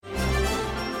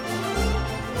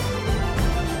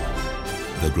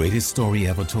The greatest story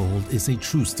ever told is a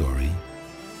true story.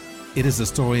 It is a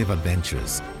story of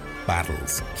adventures,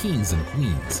 battles, kings and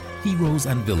queens, heroes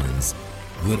and villains,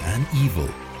 good and evil,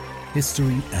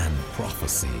 history and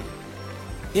prophecy.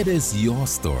 It is your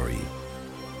story.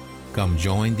 Come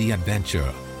join the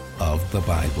adventure of the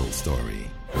Bible story.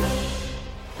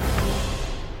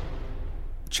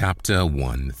 Chapter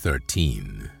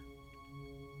 113.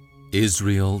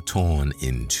 Israel torn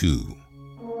in two.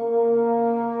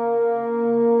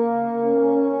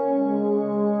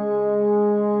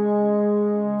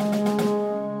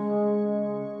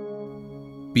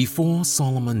 Before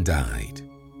Solomon died,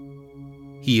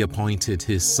 he appointed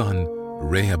his son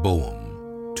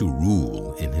Rehoboam to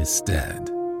rule in his stead.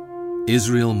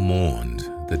 Israel mourned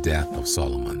the death of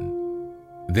Solomon,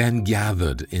 then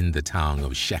gathered in the town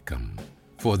of Shechem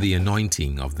for the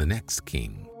anointing of the next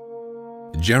king.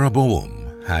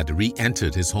 Jeroboam had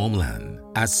re-entered his homeland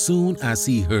as soon as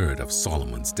he heard of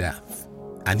Solomon's death,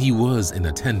 and he was in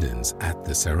attendance at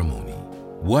the ceremony.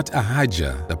 What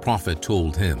Ahijah the prophet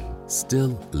told him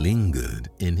still lingered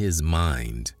in his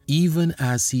mind, even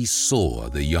as he saw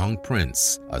the young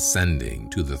prince ascending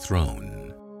to the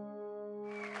throne.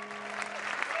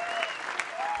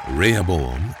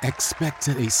 Rehoboam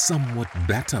expected a somewhat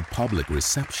better public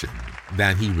reception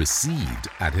than he received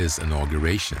at his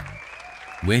inauguration.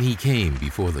 When he came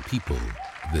before the people,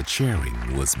 the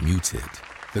cheering was muted.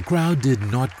 The crowd did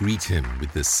not greet him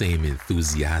with the same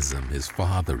enthusiasm his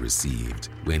father received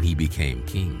when he became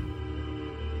king.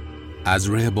 As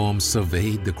Rehoboam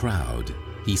surveyed the crowd,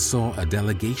 he saw a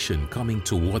delegation coming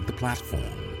toward the platform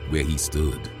where he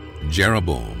stood.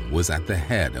 Jeroboam was at the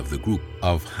head of the group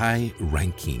of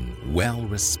high-ranking,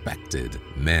 well-respected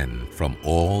men from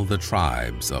all the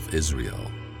tribes of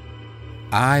Israel.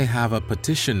 "I have a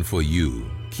petition for you,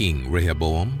 King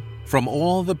Rehoboam, from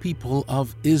all the people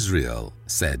of Israel,"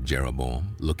 said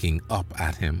Jeroboam, looking up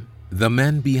at him. The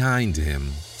men behind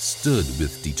him stood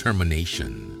with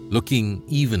determination, looking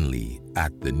evenly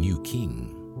at the new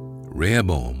king.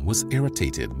 Rehoboam was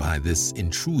irritated by this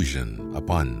intrusion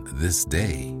upon this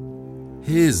day,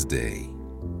 his day,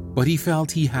 but he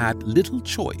felt he had little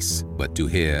choice but to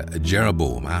hear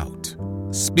Jeroboam out.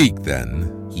 "Speak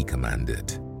then," he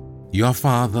commanded. "Your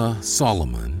father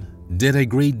Solomon did a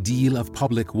great deal of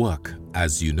public work,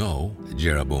 as you know,"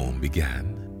 Jeroboam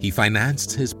began. "He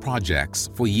financed his projects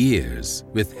for years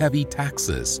with heavy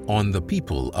taxes on the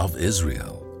people of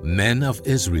Israel. Men of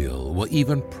Israel were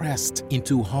even pressed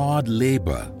into hard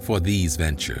labor for these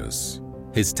ventures.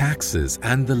 His taxes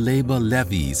and the labor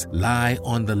levies lie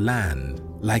on the land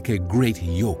like a great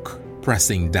yoke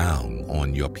pressing down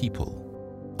on your people.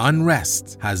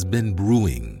 Unrest has been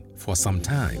brewing for some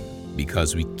time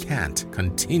because we can't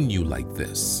continue like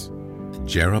this."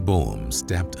 Jeroboam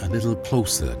stepped a little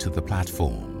closer to the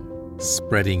platform,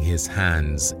 spreading his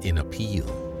hands in appeal.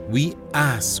 "We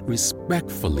ask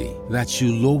respectfully that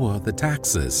you lower the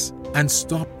taxes and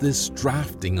stop this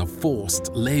drafting of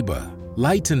forced labor.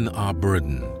 Lighten our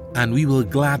burden, and we will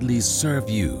gladly serve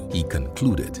you," he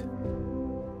concluded.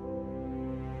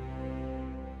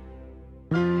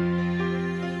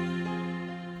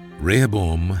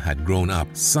 Rehoboam had grown up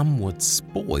somewhat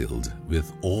spoiled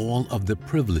with all of the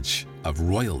privilege of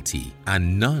royalty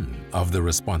and none of the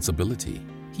responsibility.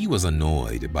 He was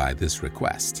annoyed by this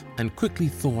request and quickly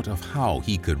thought of how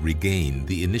he could regain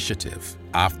the initiative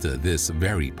after this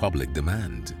very public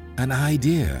demand. An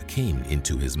idea came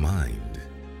into his mind.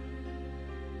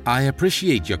 "I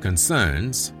appreciate your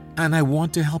concerns, and I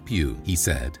want to help you," he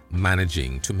said,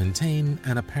 managing to maintain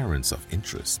an appearance of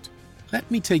interest. "Let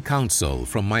me take counsel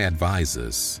from my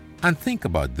advisors and think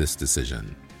about this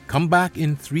decision. Come back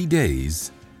in 3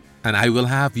 days, and I will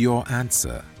have your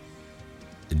answer."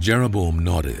 Jeroboam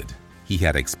nodded. He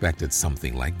had expected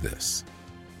something like this.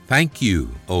 "Thank you,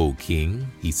 O king,"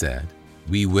 he said.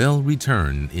 "We will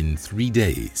return in 3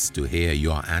 days to hear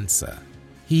your answer."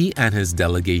 He and his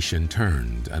delegation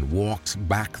turned and walked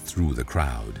back through the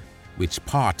crowd, which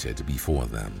parted before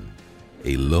them.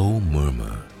 A low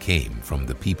murmur came from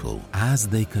the people as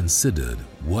they considered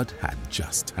what had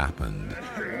just happened.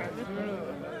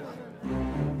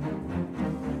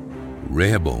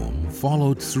 Rehoboam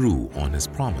followed through on his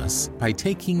promise by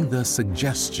taking the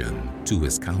suggestion to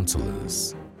his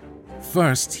counselors.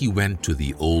 First, he went to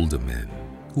the older men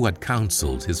who had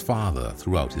counseled his father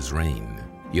throughout his reign.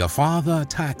 "Your father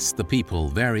taxed the people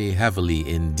very heavily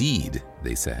indeed,"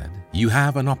 they said. "You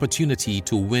have an opportunity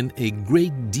to win a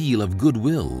great deal of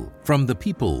goodwill from the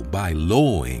people by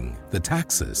lowering the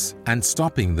taxes and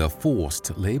stopping the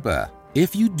forced labor.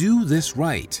 If you do this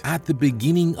right at the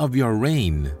beginning of your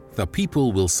reign, the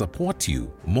people will support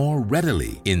you more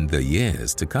readily in the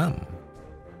years to come."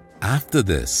 After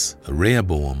this,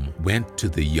 Rehoboam went to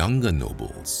the younger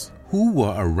nobles, who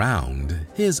were around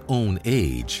his own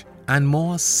age and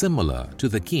more similar to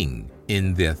the king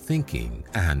in their thinking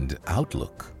and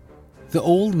outlook. "The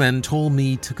old men told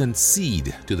me to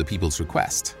concede to the people's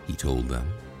request," he told them.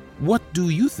 "What do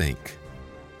you think?"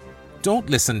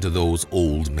 "Don't listen to those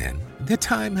old men. Their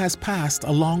time has passed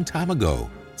a long time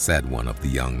ago," said one of the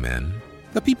young men.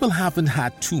 "The people haven't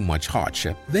had too much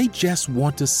hardship. They just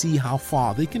want to see how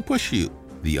far they can push you."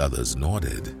 The others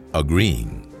nodded,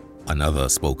 agreeing. Another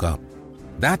spoke up.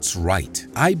 "That's right.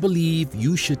 I believe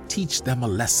you should teach them a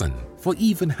lesson for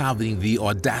even having the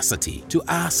audacity to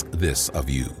ask this of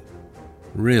you."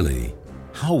 "Really?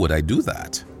 How would I do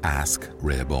that?" asked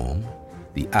Rehoboam.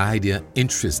 The idea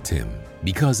interested him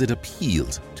because it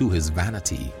appealed to his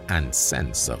vanity and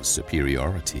sense of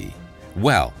superiority.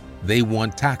 "Well, they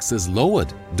want taxes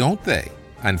lowered, don't they?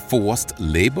 And forced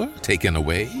labor taken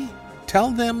away?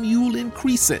 Tell them you'll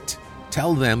increase it.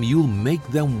 Tell them you'll make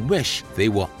them wish they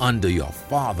were under your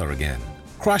father again.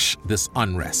 Crush this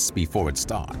unrest before it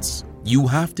starts. You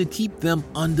have to keep them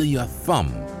under your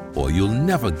thumb, or you'll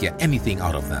never get anything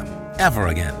out of them, ever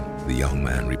again," the young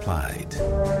man replied.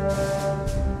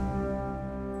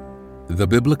 The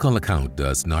biblical account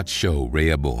does not show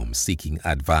Rehoboam seeking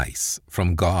advice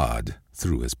from God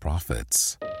through his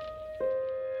prophets.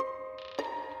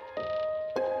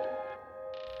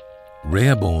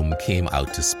 Rehoboam came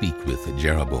out to speak with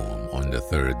Jeroboam on the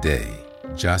third day,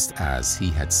 just as he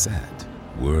had said.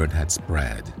 Word had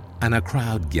spread, and a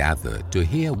crowd gathered to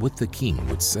hear what the king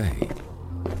would say.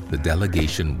 The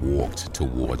delegation walked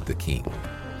toward the king,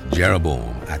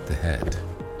 Jeroboam at the head.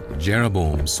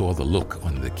 Jeroboam saw the look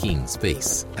on the king's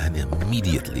face and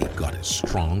immediately got a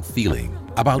strong feeling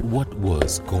about what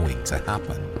was going to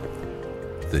happen.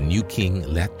 The new king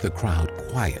let the crowd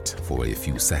quiet for a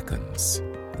few seconds,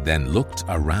 then looked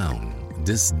around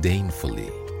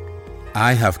disdainfully.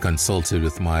 "I have consulted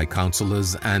with my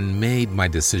counselors and made my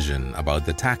decision about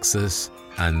the taxes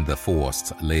and the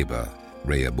forced labor,"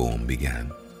 Rehoboam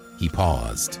began. He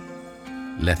paused,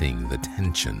 letting the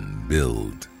tension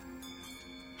build.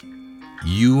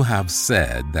 "You have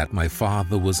said that my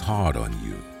father was hard on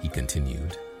you," he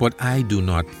continued, "but I do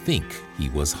not think he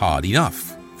was hard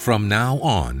enough. From now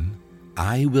on,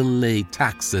 I will lay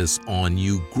taxes on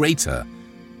you greater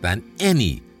than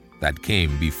any that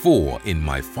came before in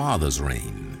my father's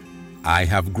reign. I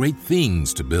have great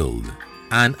things to build,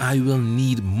 and I will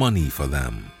need money for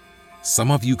them. Some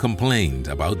of you complained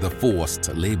about the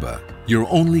forced labor. You're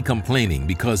only complaining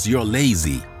because you're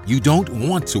lazy. You don't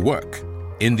want to work.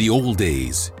 In the old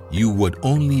days, you would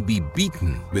only be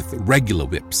beaten with regular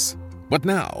whips. But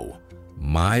now,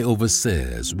 my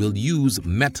overseers will use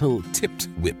metal-tipped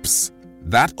whips.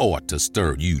 That ought to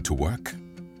stir you to work.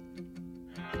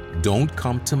 Don't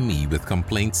come to me with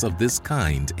complaints of this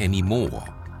kind anymore.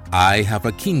 I have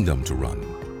a kingdom to run,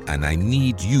 and I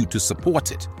need you to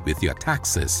support it with your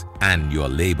taxes and your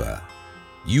labor.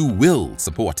 You will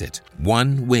support it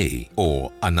one way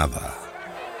or another."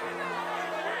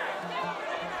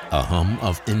 A hum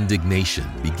of indignation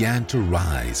began to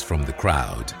rise from the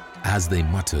crowd as they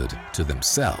muttered to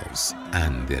themselves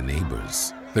and their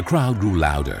neighbors. The crowd grew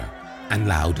louder,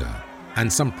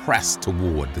 and some pressed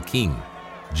toward the king.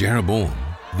 Jeroboam,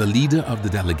 the leader of the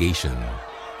delegation,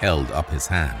 held up his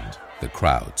hand. The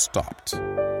crowd stopped.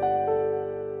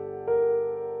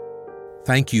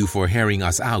 "Thank you for hearing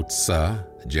us out, sir,"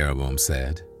 Jeroboam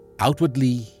said.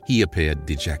 Outwardly, he appeared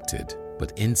dejected,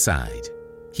 but inside,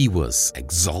 he was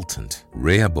exultant.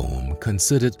 Rehoboam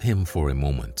considered him for a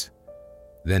moment,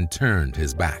 then turned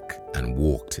his back and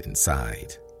walked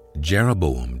inside.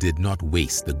 Jeroboam did not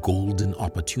waste the golden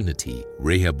opportunity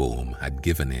Rehoboam had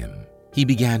given him. He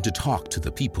began to talk to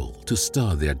the people to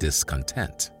stir their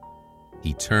discontent.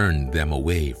 He turned them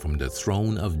away from the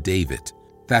throne of David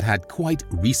that had quite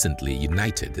recently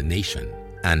united the nation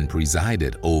and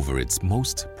presided over its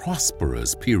most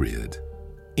prosperous period.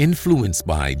 Influenced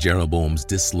by Jeroboam's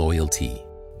disloyalty,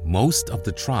 most of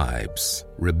the tribes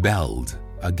rebelled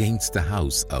against the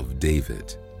house of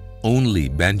David. Only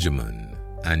Benjamin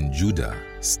and Judah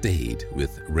stayed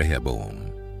with Rehoboam.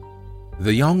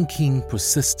 The young king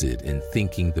persisted in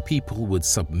thinking the people would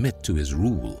submit to his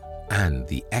rule and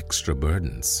the extra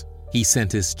burdens. He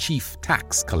sent his chief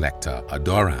tax collector,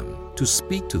 Adoram, to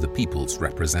speak to the people's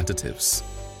representatives.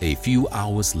 A few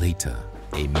hours later,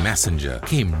 a messenger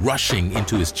came rushing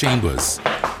into his chambers.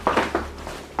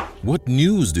 "What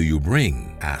news do you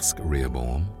bring?" asked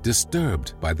Rehoboam,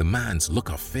 disturbed by the man's look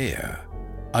of fear.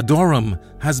 "Adoram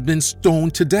has been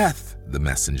stoned to death," the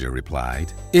messenger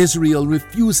replied. "Israel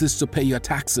refuses to pay your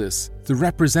taxes. The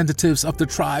representatives of the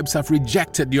tribes have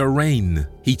rejected your reign."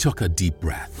 He took a deep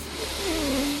breath,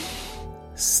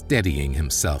 steadying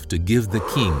himself to give the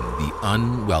king the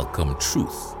unwelcome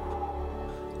truth.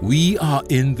 "We are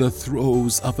in the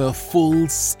throes of a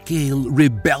full-scale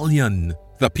rebellion.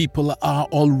 The people are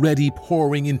already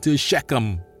pouring into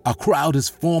Shechem. A crowd is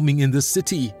forming in the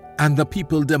city, and the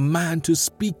people demand to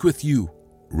speak with you."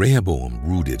 Rehoboam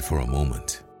brooded for a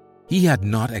moment. He had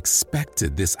not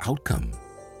expected this outcome.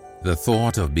 The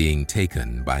thought of being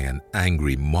taken by an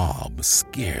angry mob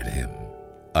scared him.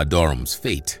 Adoram's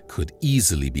fate could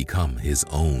easily become his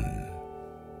own.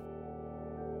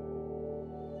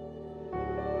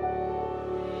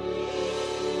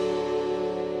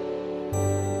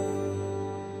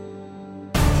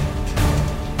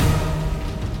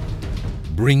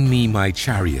 "Bring me my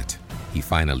chariot," he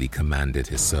finally commanded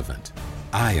his servant.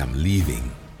 "I am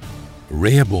leaving."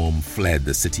 Rehoboam fled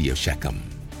the city of Shechem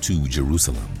to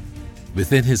Jerusalem.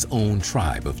 Within his own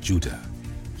tribe of Judah,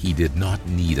 he did not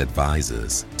need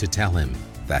advisors to tell him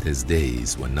that his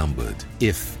days were numbered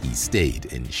if he stayed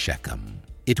in Shechem.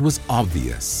 It was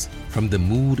obvious from the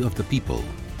mood of the people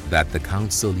that the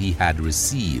counsel he had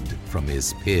received from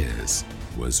his peers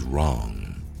was wrong.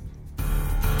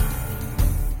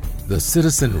 The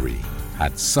citizenry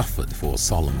had suffered for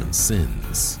Solomon's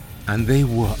sins, and they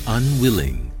were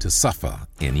unwilling to suffer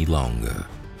any longer.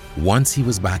 Once he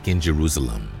was back in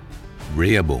Jerusalem,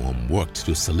 Rehoboam worked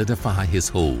to solidify his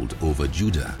hold over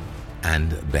Judah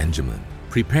and Benjamin,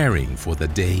 preparing for the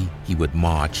day he would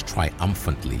march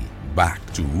triumphantly back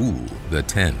to rule the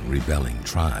 10 rebelling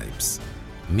tribes.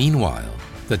 Meanwhile,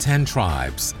 the 10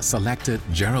 tribes selected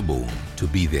Jeroboam to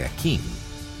be their king,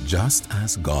 just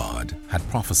as God had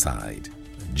prophesied.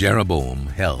 Jeroboam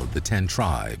held the 10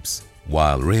 tribes,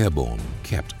 while Rehoboam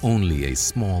kept only a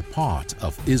small part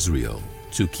of Israel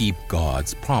to keep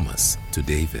God's promise to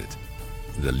David.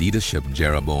 The leadership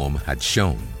Jeroboam had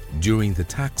shown during the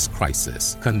tax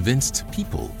crisis convinced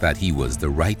people that he was the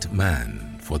right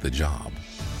man for the job.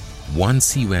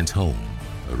 Once he went home,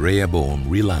 Rehoboam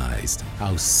realized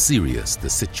how serious the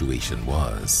situation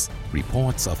was.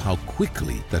 Reports of how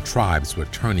quickly the tribes were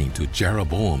turning to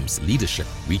Jeroboam's leadership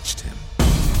reached him.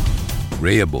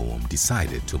 Rehoboam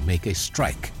decided to make a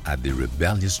strike at the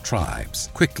rebellious tribes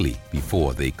quickly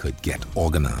before they could get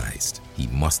organized. He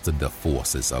mustered the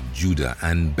forces of Judah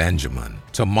and Benjamin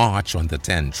to march on the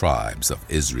 10 tribes of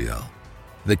Israel.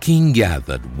 The king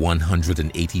gathered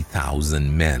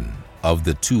 180,000 men of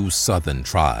the 2 southern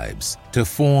tribes to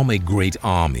form a great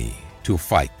army to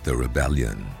fight the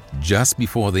rebellion. Just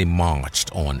before they marched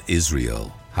on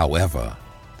Israel, however,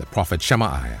 the prophet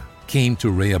Shemaiah came to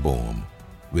Rehoboam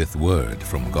with word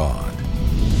from God.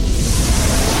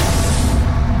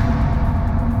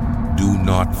 "Do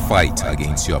not fight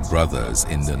against your brothers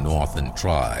in the northern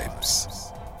tribes.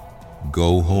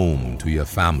 Go home to your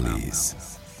families,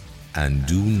 and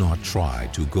do not try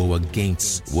to go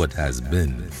against what has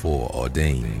been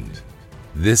foreordained.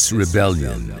 This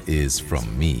rebellion is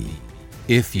from me.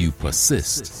 If you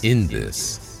persist in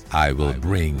this, I will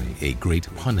bring a great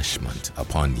punishment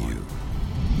upon you."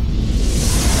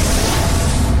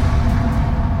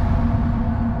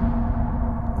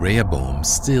 Rehoboam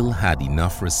still had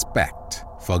enough respect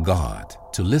for God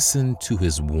to listen to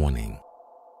his warning,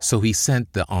 so he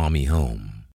sent the army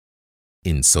home.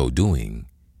 In so doing,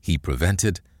 he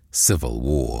prevented civil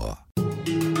war.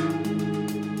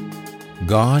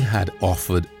 God had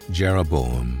offered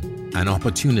Jeroboam an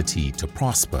opportunity to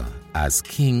prosper as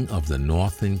king of the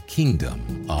northern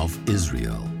kingdom of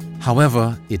Israel.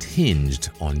 However, it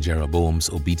hinged on Jeroboam's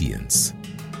obedience.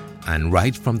 And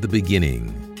right from the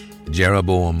beginning,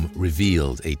 Jeroboam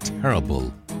revealed a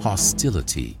terrible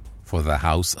hostility for the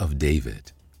house of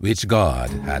David, which God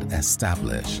had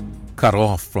established. Cut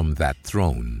off from that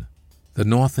throne, the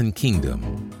northern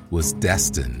kingdom was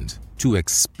destined to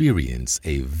experience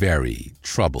a very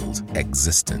troubled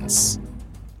existence.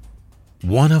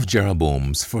 One of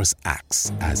Jeroboam's first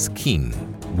acts as king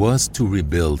was to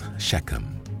rebuild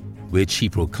Shechem, which he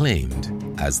proclaimed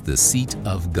as the seat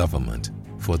of government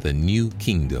for the new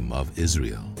kingdom of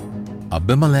Israel.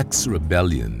 Abimelech's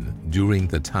rebellion during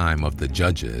the time of the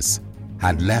judges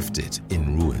had left it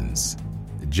in ruins.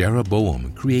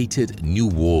 Jeroboam created new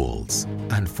walls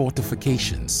and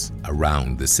fortifications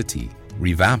around the city,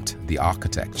 revamped the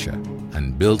architecture,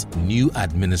 and built new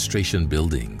administration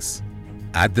buildings.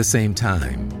 At the same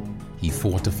time, he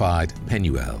fortified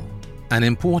Penuel, an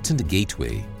important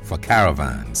gateway for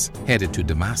caravans headed to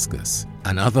Damascus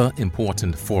and other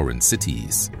important foreign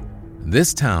cities.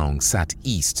 This town sat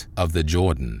east of the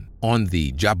Jordan on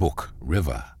the Jabbok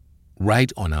River,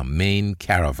 right on a main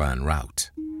caravan route.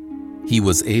 He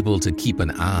was able to keep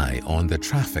an eye on the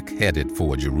traffic headed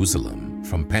for Jerusalem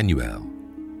from Penuel,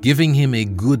 giving him a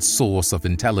good source of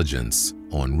intelligence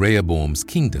on Rehoboam's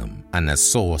kingdom and a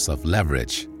source of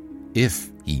leverage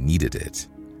if he needed it.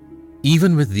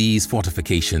 Even with these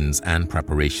fortifications and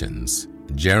preparations,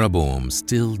 Jeroboam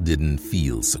still didn't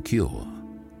feel secure.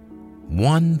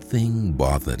 One thing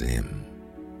bothered him.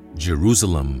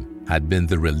 Jerusalem had been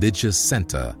the religious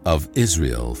center of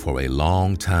Israel for a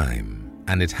long time,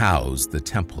 and it housed the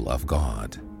temple of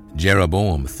God.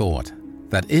 Jeroboam thought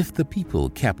that if the people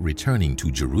kept returning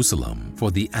to Jerusalem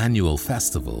for the annual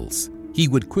festivals, he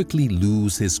would quickly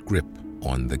lose his grip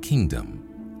on the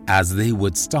kingdom, as they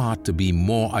would start to be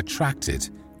more attracted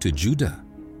to Judah.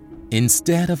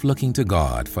 Instead of looking to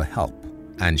God for help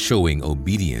and showing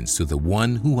obedience to the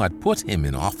one who had put him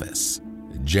in office,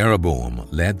 Jeroboam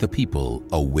led the people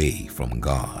away from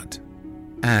God.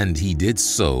 And he did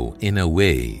so in a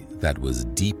way that was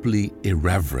deeply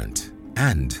irreverent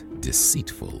and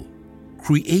deceitful,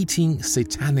 creating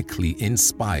satanically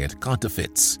inspired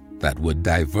counterfeits that would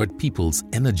divert people's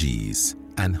energies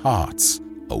and hearts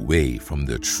away from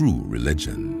the true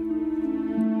religion.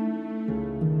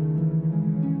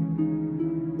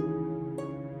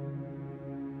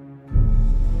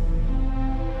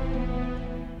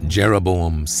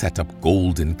 Jeroboam set up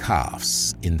golden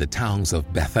calves in the towns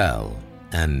of Bethel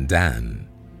and Dan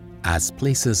as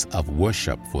places of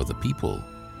worship for the people.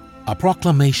 A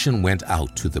proclamation went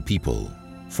out to the people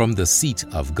from the seat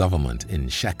of government in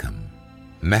Shechem.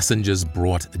 Messengers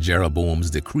brought Jeroboam's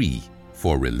decree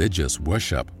for religious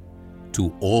worship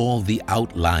to all the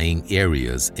outlying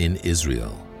areas in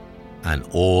Israel, and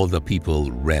all the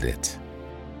people read it.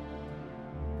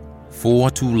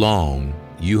 For too long,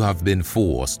 you have been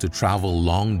forced to travel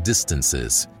long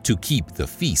distances to keep the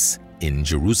feasts in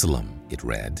Jerusalem, it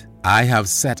read. I have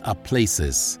set up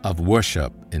places of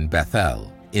worship in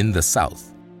Bethel in the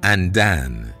south and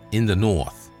Dan in the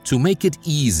north to make it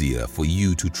easier for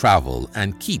you to travel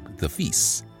and keep the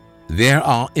feasts. There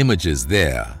are images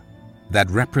there that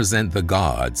represent the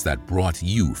gods that brought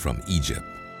you from Egypt.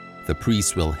 The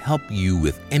priests will help you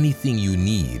with anything you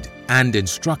need and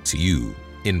instruct you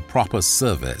in proper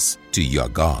service to your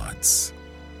gods.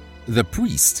 The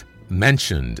priests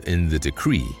mentioned in the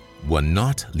decree were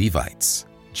not Levites.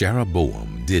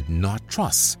 Jeroboam did not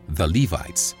trust the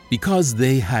Levites because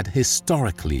they had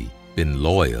historically been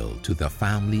loyal to the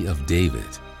family of David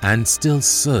and still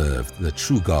served the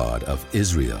true God of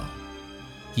Israel.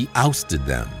 He ousted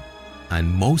them, and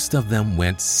most of them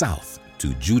went south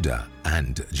to Judah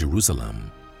and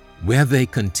Jerusalem, where they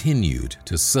continued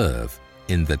to serve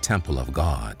in the temple of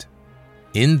God.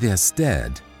 In their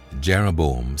stead,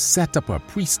 Jeroboam set up a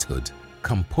priesthood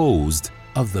composed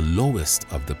of the lowest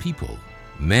of the people,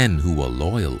 men who were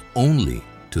loyal only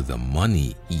to the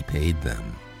money he paid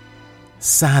them.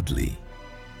 Sadly,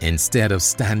 instead of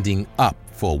standing up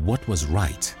for what was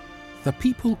right, the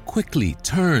people quickly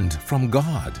turned from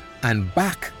God and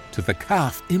back to the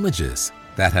calf images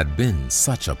that had been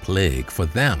such a plague for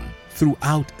them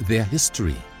throughout their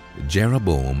history.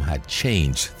 Jeroboam had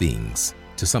changed things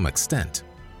to some extent,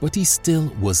 but he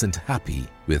still wasn't happy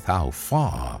with how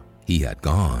far he had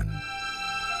gone.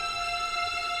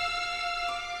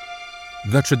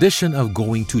 The tradition of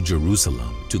going to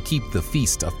Jerusalem to keep the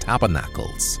Feast of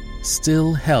Tabernacles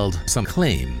still held some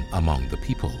claim among the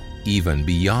people, even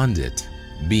beyond it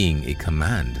being a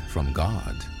command from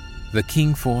God. The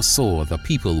king foresaw the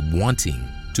people wanting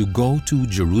to go to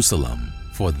Jerusalem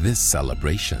for this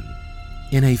celebration.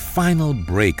 In a final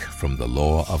break from the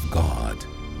law of God,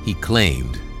 he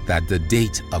claimed that the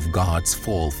date of God's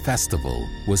fall festival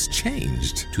was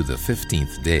changed to the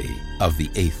 15th day of the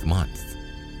 8th month,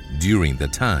 during the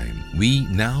time we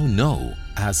now know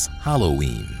as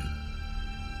Halloween.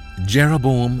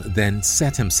 Jeroboam then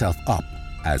set himself up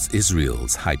as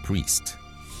Israel's high priest,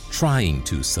 trying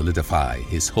to solidify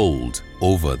his hold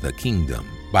over the kingdom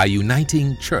by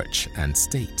uniting church and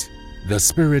state. The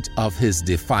spirit of his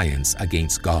defiance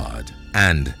against God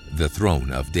and the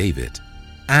throne of David,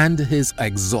 and his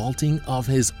exalting of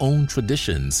his own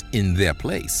traditions in their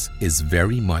place, is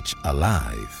very much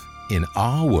alive in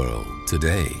our world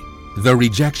today. The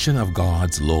rejection of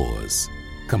God's laws,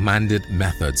 commanded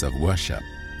methods of worship,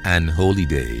 and holy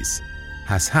days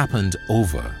has happened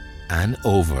over and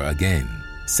over again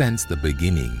since the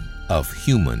beginning of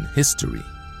human history.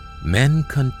 Men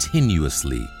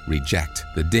continuously reject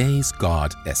the days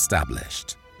God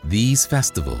established. These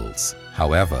festivals,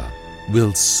 however,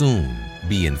 will soon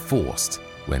be enforced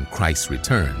when Christ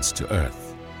returns to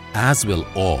earth. as will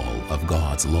all of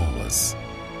God's laws.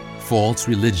 False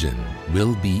religion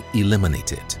will be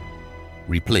eliminated,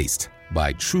 replaced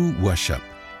by true worship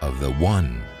of the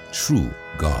one true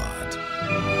God.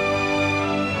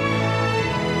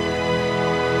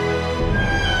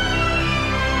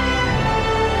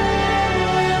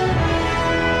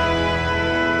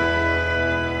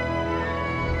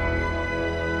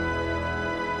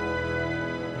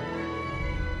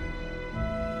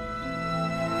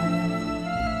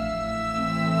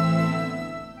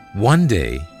 One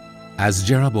day, as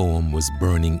Jeroboam was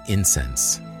burning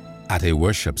incense at a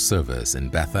worship service in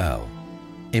Bethel,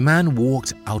 a man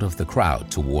walked out of the crowd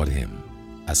toward him.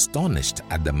 Astonished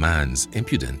at the man's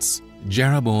impudence,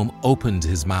 Jeroboam opened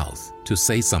his mouth to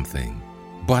say something,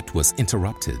 but was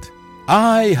interrupted.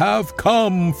 "I have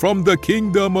come from the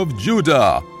kingdom of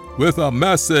Judah with a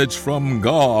message from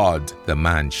God," the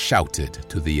man shouted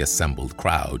to the assembled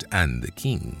crowd and the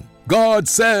king. "God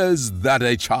says that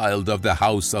a child of the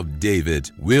house of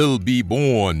David will be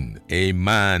born, a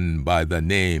man by the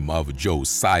name of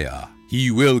Josiah. He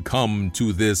will come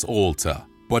to this altar,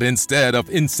 but instead of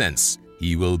incense,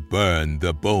 he will burn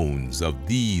the bones of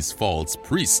these false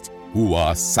priests who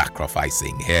are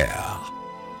sacrificing here."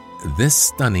 This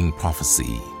stunning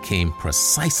prophecy came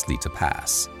precisely to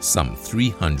pass some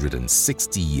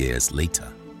 360 years later.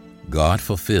 God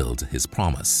fulfilled his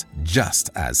promise just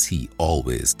as he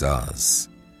always does.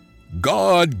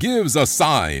 "God gives a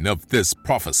sign of this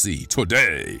prophecy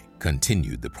today,"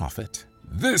 continued the prophet.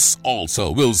 "This altar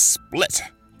will split,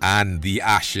 and the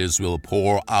ashes will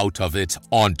pour out of it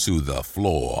onto the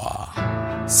floor."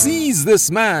 "Seize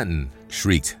this man!"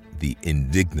 shrieked the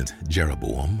indignant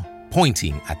Jeroboam,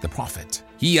 pointing at the prophet.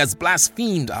 "He has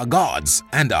blasphemed our gods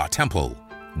and our temple."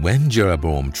 When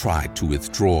Jeroboam tried to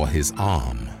withdraw his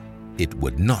arm, it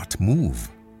would not move.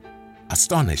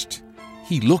 Astonished,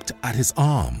 he looked at his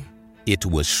arm. It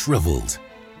was shriveled,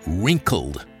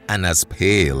 wrinkled, and as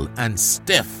pale and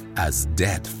stiff as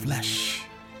dead flesh.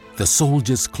 The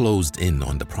soldiers closed in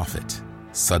on the prophet.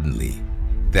 Suddenly,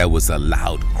 there was a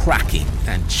loud cracking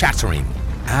and chattering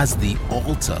as the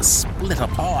altar split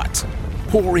apart,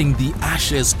 pouring the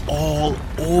ashes all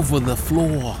over the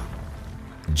floor.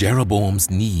 Jeroboam's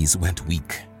knees went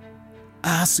weak.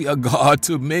 "Ask your God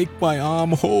to make my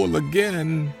arm whole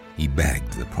again," he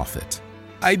begged the prophet.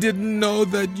 "I didn't know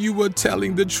that you were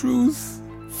telling the truth.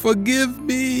 Forgive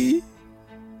me."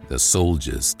 The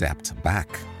soldiers stepped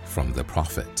back from the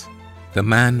prophet. The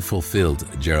man fulfilled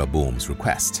Jeroboam's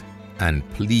request and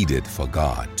pleaded for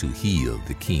God to heal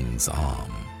the king's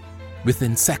arm.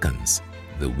 Within seconds,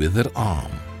 the withered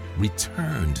arm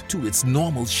returned to its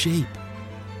normal shape.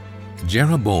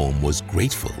 Jeroboam was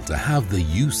grateful to have the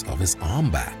use of his arm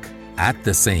back. At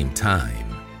the same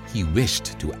time, he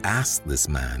wished to ask this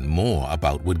man more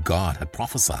about what God had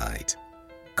prophesied.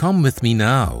 "Come with me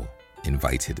now,"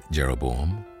 invited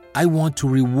Jeroboam. "I want to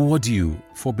reward you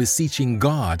for beseeching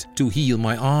God to heal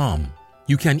my arm.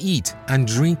 You can eat and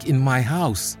drink in my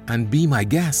house and be my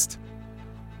guest."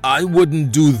 "I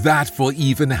wouldn't do that for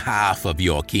even half of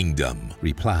your kingdom,"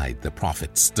 replied the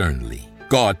prophet sternly.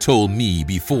 "God told me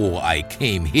before I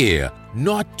came here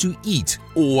not to eat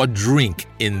or drink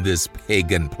in this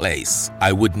pagan place.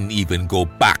 I wouldn't even go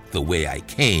back the way I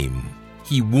came.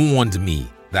 He warned me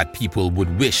that people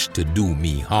would wish to do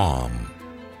me harm."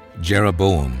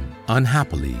 Jeroboam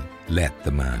unhappily let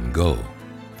the man go.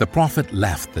 The prophet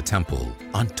left the temple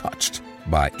untouched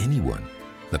by anyone.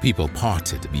 The people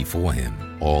parted before him,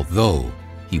 although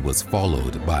he was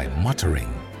followed by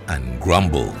muttering and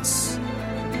grumbles.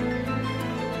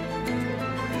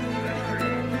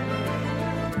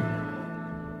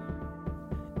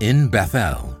 In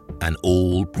Bethel, an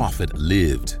old prophet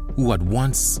lived who had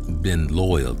once been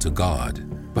loyal to God,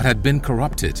 but had been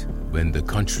corrupted when the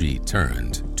country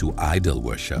turned to idol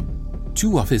worship.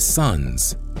 2 of his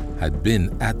sons had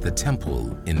been at the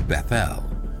temple in Bethel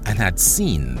and had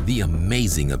seen the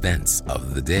amazing events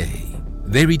of the day.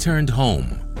 They returned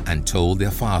home and told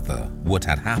their father what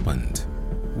had happened.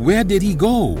 "Where did he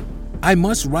go? I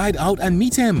must ride out and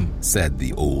meet him," said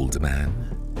the old man.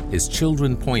 His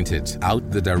children pointed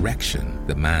out the direction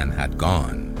the man had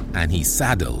gone, and he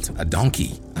saddled a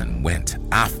donkey and went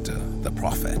after the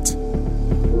prophet.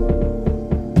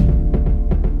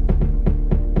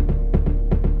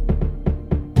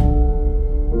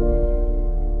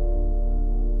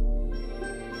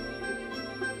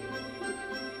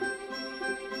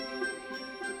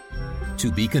 To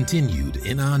be continued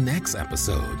in our next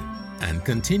episode, and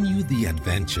continue the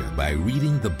adventure by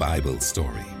reading the Bible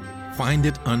story. Find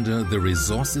it under the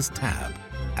Resources tab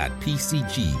at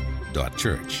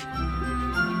pcg.church.